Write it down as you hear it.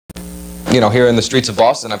You know, here in the streets of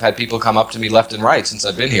Boston, I've had people come up to me left and right since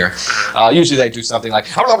I've been here. Usually they do something like,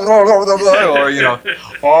 or, you know,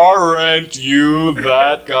 aren't you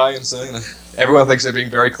that guy? And so, you know, everyone thinks they're being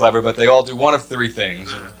very clever, but they all do one of three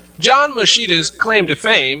things. John Moschitta's claim to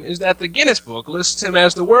fame is that the Guinness Book lists him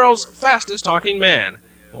as the world's fastest talking man,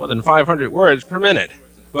 more than 500 words per minute.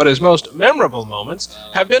 But his most memorable moments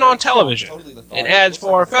have been on television, in ads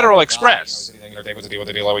for Federal Express, and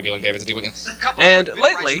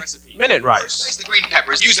lately, minute rice. Slice the green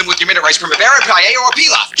peppers, use them with your minute rice primavera, paella, or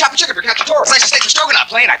pilaf. Chop a chicken for cacciatore. Slice a steak for stroganoff.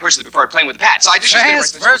 Plain, I personally prefer plain with a pat. Side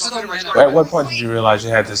dishes, At what point did you realize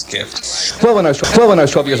you had this gift? Well, when I was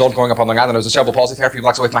 12 years old, growing up on Long Island, there was a cerebral palsy fair a few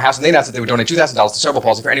blocks away from my house, and they announced that they would donate $2,000 to cerebral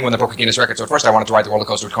palsy for anyone that broke a Guinness record. So at first I wanted to ride the roller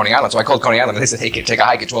coaster at Coney Island, so I called Coney Island, and they said, hey kid, take a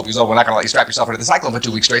hike at 12 years old. We're not going to let you strap yourself into the cyclone for 2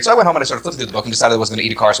 weeks straight. So I went home and I started flipping through the book and decided I wasn't going to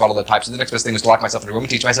eat a car, swallow lead pipes, and the next best thing was to lock myself in a room and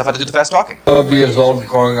teach myself how to do the fast talking. 12 years old,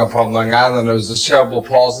 growing up on Long Island, there was a cerebral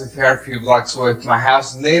palsy fair a few blocks away from my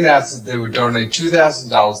house, and they announced that they would donate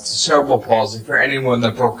 $2,000 to cerebral palsy for anyone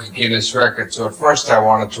that broke a Guinness record. So at first I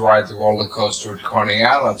wanted to ride the roller coaster at Coney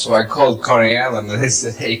Island, so I called Coney Island and they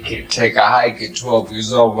said, hey kid, take a hike at 12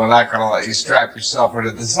 years old. We're not going to let you strap yourself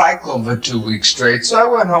into the cyclone for 2 weeks straight. So I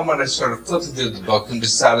went home and I started flipping through the book and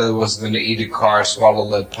decided I wasn't going to eat a car, swallow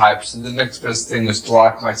lead pipes, and the next best thing was to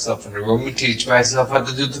lock myself in a room and teach myself how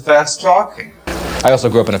to do the fast talking. I also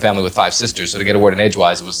grew up in a family with 5 sisters, so to get a word in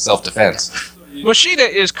edgewise, it was self-defense. Moschitta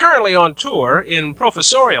is currently on tour in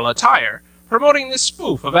professorial attire, promoting this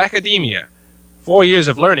spoof of academia. 4 years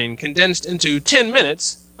of learning condensed into 10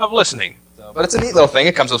 minutes of listening. But it's a neat little thing.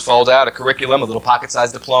 It comes with fold-out, a curriculum, a little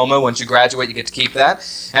pocket-sized diploma. Once you graduate, you get to keep that.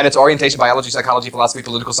 And it's orientation, biology, psychology, philosophy,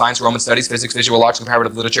 political science, Roman studies, physics, visual arts,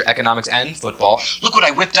 comparative literature, economics, and football. Look what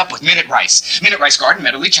I whipped up with minute rice. Minute rice garden,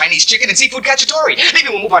 medley, Chinese chicken, and seafood cacciatore. Maybe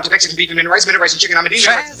we'll move on to Mexican beef and minute rice and chicken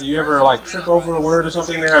amadillo. Do you ever, like, trip over a word or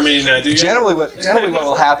something there? I mean, do you... Generally what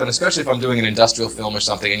will happen, especially if I'm doing an industrial film or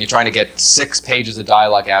something, and you're trying to get 6 pages of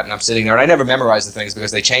dialogue out, and I'm sitting there, and I never memorize the things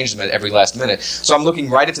because they change them at every last minute. So I'm looking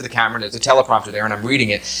right into the camera, and there's a teleprompter there, and I'm reading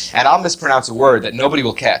it, and I'll mispronounce a word that nobody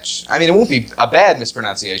will catch. I mean, it won't be a bad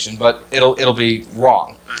mispronunciation, but it'll be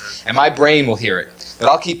wrong. And my brain will hear it. But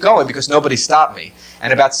I'll keep going because nobody stopped me.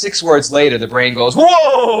 And about 6 words later, the brain goes,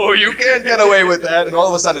 whoa, you can't get away with that. And all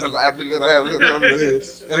of a sudden, and I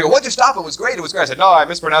go, what'd you stop? It was great. It was great. I said, no, I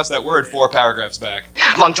mispronounced that word 4 paragraphs back.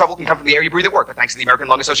 Lung trouble can come from the air you breathe at work, but thanks to the American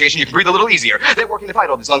Lung Association, you can breathe a little easier. They're working to fight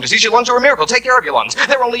all these lung disease. Your lungs are a miracle. Take care of your lungs.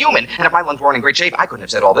 They're only human. And if my lungs weren't in great shape, I couldn't have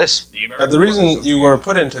said all this. The reason you were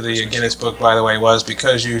put into the Guinness Book, by the way, was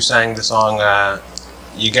because you sang the song,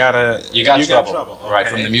 You Got Trouble. Right,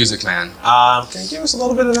 from The Music Man. Can you give us a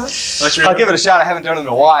little bit of that? I'll give it a shot. I haven't done it in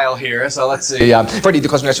a while here, so let's see. Freddie, the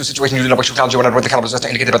cause of situation, you did not wish to challenge you when I wrote the caliber just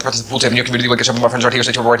indicated by the presence of pool table in your community. Wake up, my friends right here,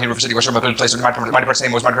 say to avoid here for city, where my place, my part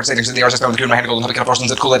same was my part savings in the RSS, the my hand golden, kind of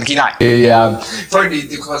persons at cool and key nine. Freddie,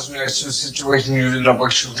 the cause of situation, you did not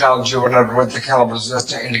wish to challenge you when I wrote the caliber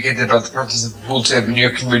just indicated by the presence of pool table in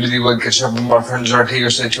your community. Wake up, my friends right here,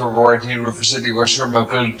 say to avoid here for city, where my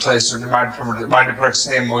place, my part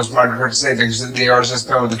same was my savings in the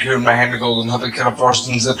RSS with the crew in my hand golden hubby kind of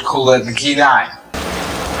persons at cool and key 9.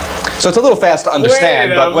 So it's a little fast to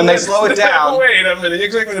understand, but when they slow it down... Wait a minute, you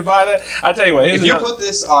expect me to buy that? I'll tell you what. If you put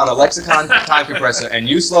this on a lexicon time compressor and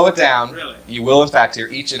you slow it down, you will in fact hear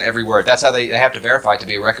each and every word. That's how they have to verify it to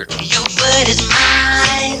be a record. Your word is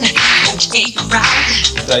mine. Won't you take a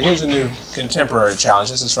ride? Here's a new contemporary challenge.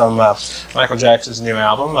 This is from Michael Jackson's new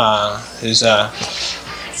album. His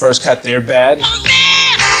first cut there, Bad.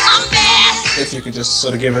 If you could just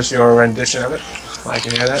sort of give us your rendition of it. I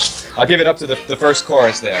can hear that. I'll give it up to the first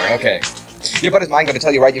chorus there. Okay. Your butt is mine, gonna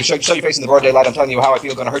tell you right. You show your face in the broad daylight. I'm telling you how I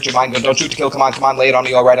feel. Gonna hurt your mind. Don't shoot to kill. Come on, lay it on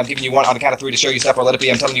me. All right. I'm giving you one on the count of 3 to show you stuff or let it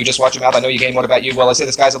be. I'm telling you, just watch your mouth. I know you game. What about you? Well, I say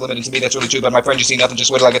the sky's the limit, and to me that's really true. But my friend, you see nothing.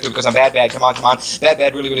 Just wait till I get through because I'm bad. Come on.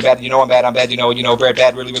 Bad, really bad. You know I'm bad. You know,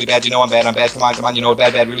 bad, really bad. You know I'm bad. Come on. You know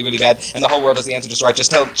bad, really bad. And the whole world has the answer just right.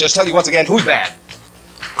 Just tell you once again who's bad.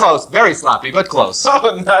 Close. Very sloppy, but close.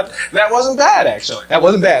 Oh, that wasn't bad, actually. That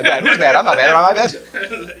wasn't bad. Who's bad? I'm not bad. Am I bad?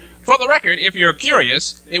 For the record, if you're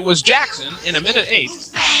curious, it was Jackson in 1:08,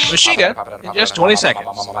 Moschitta in just 20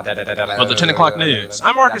 seconds. For the 10 o'clock news,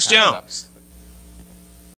 I'm Marcus Jones.